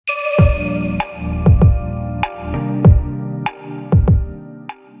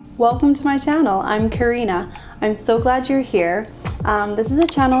Welcome to my channel. I'm Karina. I'm so glad you're here. This is a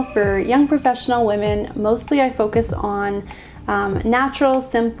channel for young professional women. Mostly I focus on natural,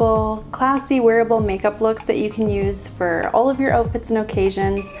 simple, classy, wearable makeup looks that you can use for all of your outfits and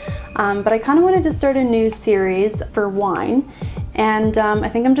occasions. But I kind of wanted to start a new series for wine, and I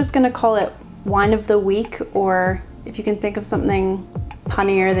think I'm just going to call it Wine of the Week, or if you can think of something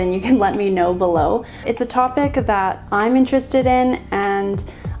punnier, then you can let me know below. It's a topic that I'm interested in, and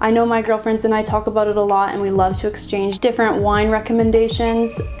I know my girlfriends and I talk about it a lot, and we love to exchange different wine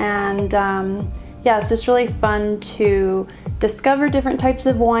recommendations. And yeah, it's just really fun to discover different types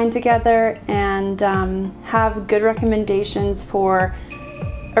of wine together and have good recommendations for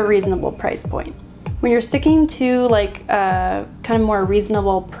a reasonable price point. When you're sticking to like a kind of more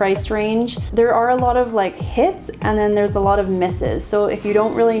reasonable price range, there are a lot of like hits and then there's a lot of misses. So if you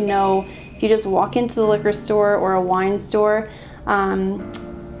don't really know, if you just walk into the liquor store or a wine store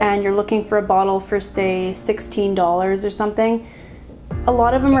and you're looking for a bottle for say $16 or something, a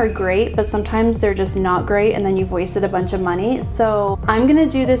lot of them are great, but sometimes they're just not great and then you've wasted a bunch of money. So I'm gonna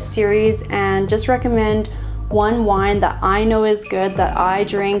do this series and just recommend one wine that I know is good, that I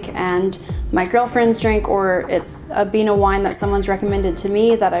drink and my girlfriends drink, or it's been a wine that someone's recommended to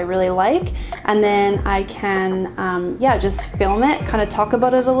me that I really like, and then I can yeah, just film it, kind of talk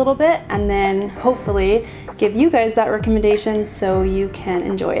about it a little bit, and then hopefully give you guys that recommendation so you can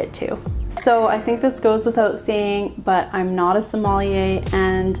enjoy it too. So I think this goes without saying, but I'm not a sommelier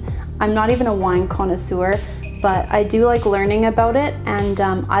and I'm not even a wine connoisseur, but I do like learning about it, and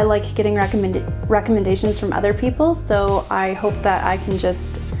I like getting recommendations from other people, so I hope that I can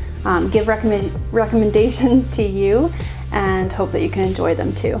just give recommendations to you and hope that you can enjoy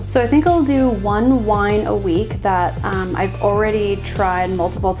them too. So I think I'll do one wine a week that I've already tried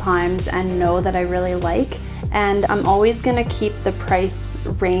multiple times and know that I really like, and I'm always gonna keep the price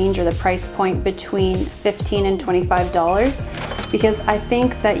range or the price point between $15 and $25, because I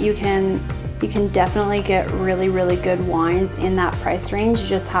think that you can definitely get really good wines in that price range. You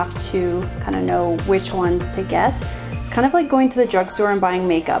just have to kind of know which ones to get. It's kind of like going to the drugstore and buying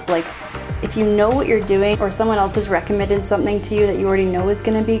makeup. Like, if you know what you're doing or someone else has recommended something to you that you already know is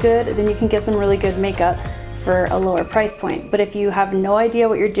going to be good, then you can get some really good makeup for a lower price point. But if you have no idea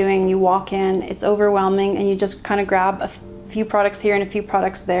what you're doing, you walk in, it's overwhelming, and you just kind of grab a few products here and a few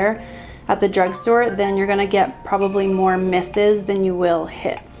products there at the drugstore, then you're gonna get probably more misses than you will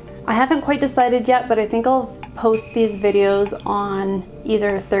hits. I haven't quite decided yet, but I think I'll post these videos on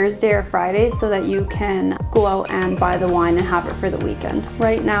either Thursday or Friday so that you can go out and buy the wine and have it for the weekend.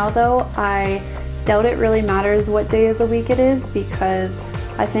 Right now though, I doubt it really matters what day of the week it is, because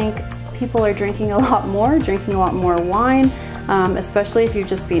I think people are drinking a lot more wine, especially if you've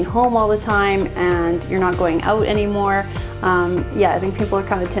just been home all the time and you're not going out anymore. Yeah, I think people are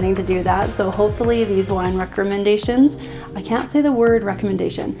kind of tending to do that. So hopefully these wine recommendations, I can't say the word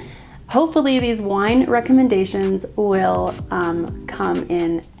recommendation. Hopefully these wine recommendations will come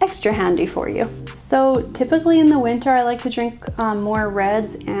in extra handy for you. So typically in the winter, I like to drink more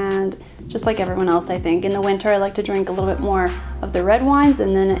reds, and just like everyone else, I think, in the winter I like to drink a little bit more of the red wines, and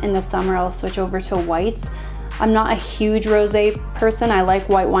then in the summer I'll switch over to whites. I'm not a huge rosé person. I like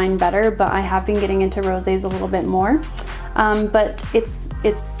white wine better, but I have been getting into rosés a little bit more. But it's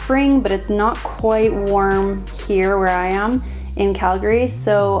spring, but it's not quite warm here where I am in Calgary.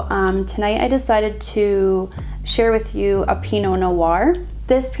 So tonight I decided to share with you a Pinot Noir.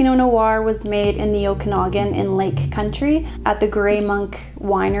 This Pinot Noir was made in the Okanagan in Lake Country at the Grey Monk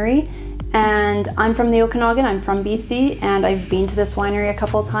Winery. And I'm from the Okanagan, I'm from BC, and I've been to this winery a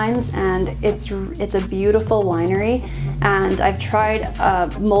couple times, and it's a beautiful winery, and I've tried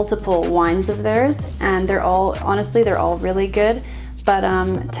multiple wines of theirs, and they're all, honestly, they're all really good. But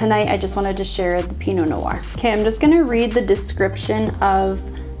tonight I just wanted to share the Pinot Noir. Okay, I'm just gonna read the description of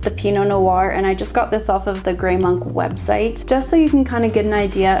the Pinot Noir, and I just got this off of the Grey Monk website, just so you can kind of get an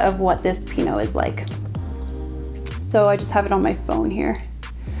idea of what this Pinot is like. So I just have it on my phone here.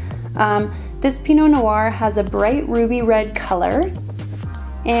 This Pinot Noir has a bright ruby red color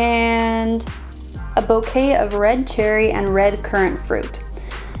and a bouquet of red cherry and red currant fruit,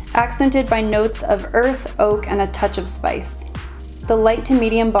 accented by notes of earth, oak, and a touch of spice. The light to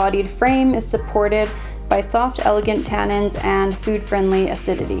medium bodied frame is supported by soft, elegant tannins and food-friendly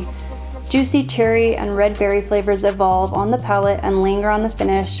acidity. Juicy cherry and red berry flavors evolve on the palate and linger on the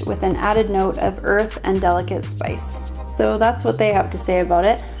finish with an added note of earth and delicate spice. So that's what they have to say about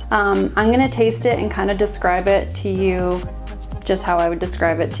it. I'm gonna taste it and kind of describe it to you just how I would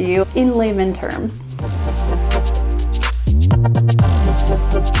describe it to you in layman terms.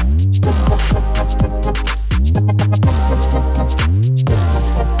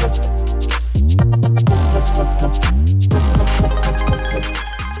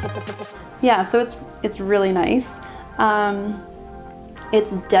 Yeah, so it's really nice.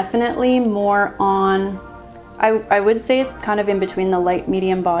 It's definitely more on, I would say it's kind of in between the light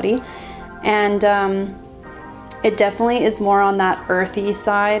medium body, and it definitely is more on that earthy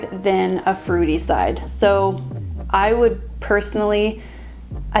side than a fruity side. So I would personally,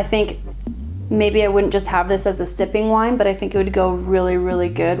 I think maybe I wouldn't just have this as a sipping wine, but I think it would go really, really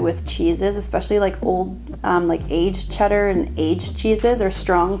good with cheeses, especially like old, like aged cheddar and aged cheeses or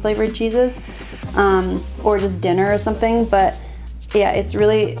strong flavored cheeses, or just dinner or something. But yeah, it's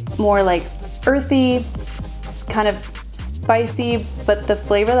really more like earthy, it's kind of spicy, but the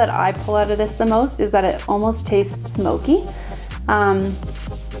flavor that I pull out of this the most is that it almost tastes smoky.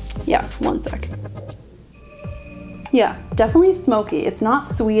 Yeah, one sec. Yeah, definitely smoky. It's not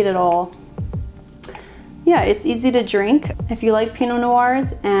sweet at all. Yeah, it's easy to drink. If you like Pinot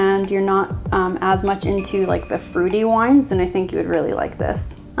Noirs and you're not as much into like the fruity wines, then I think you would really like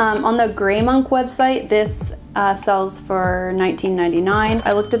this. On the Grey Monk website, this sells for $19.99.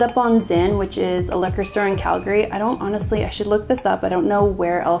 I looked it up on Zin, which is a liquor store in Calgary. I should look this up. I don't know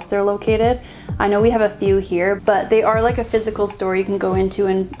where else they're located. I know we have a few here, but they are like a physical store you can go into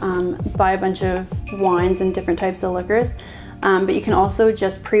and buy a bunch of wines and different types of liquors. But you can also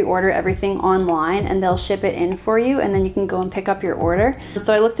just pre-order everything online and they'll ship it in for you, and then you can go and pick up your order.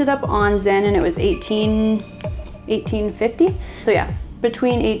 So I looked it up on Zen and it was $18.50. So yeah,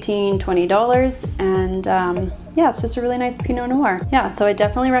 between $18 and $20, and yeah, it's just a really nice Pinot Noir. Yeah, so I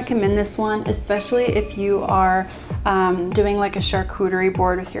definitely recommend this one, especially if you are doing like a charcuterie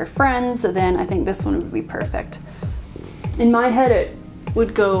board with your friends. Then I think this one would be perfect. In my head, it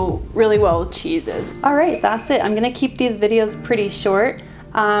would go really well with cheeses. All right, that's it. I'm gonna keep these videos pretty short.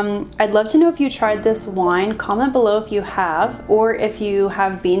 I'd love to know if you tried this wine. Comment below if you have, or if you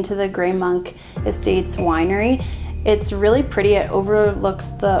have been to the Grey Monk Estates winery. It's really pretty. It overlooks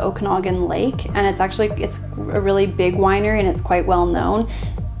the Okanagan Lake, and it's a really big winery and it's quite well known.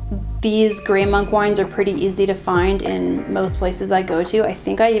 These Grey Monk wines are pretty easy to find in most places I go to. I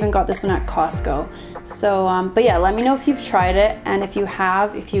think I even got this one at Costco. So, but yeah, let me know if you've tried it, and if you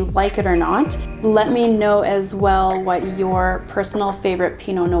have, if you like it or not. Let me know as well what your personal favorite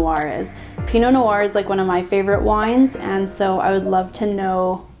Pinot Noir is. Pinot Noir is like one of my favorite wines, and so I would love to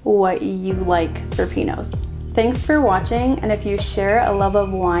know what you like for Pinots. Thanks for watching, and if you share a love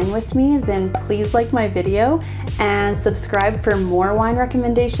of wine with me, then please like my video and subscribe for more wine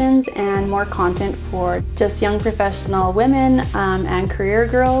recommendations and more content for just young professional women and career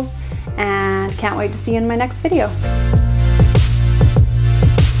girls, and can't wait to see you in my next video.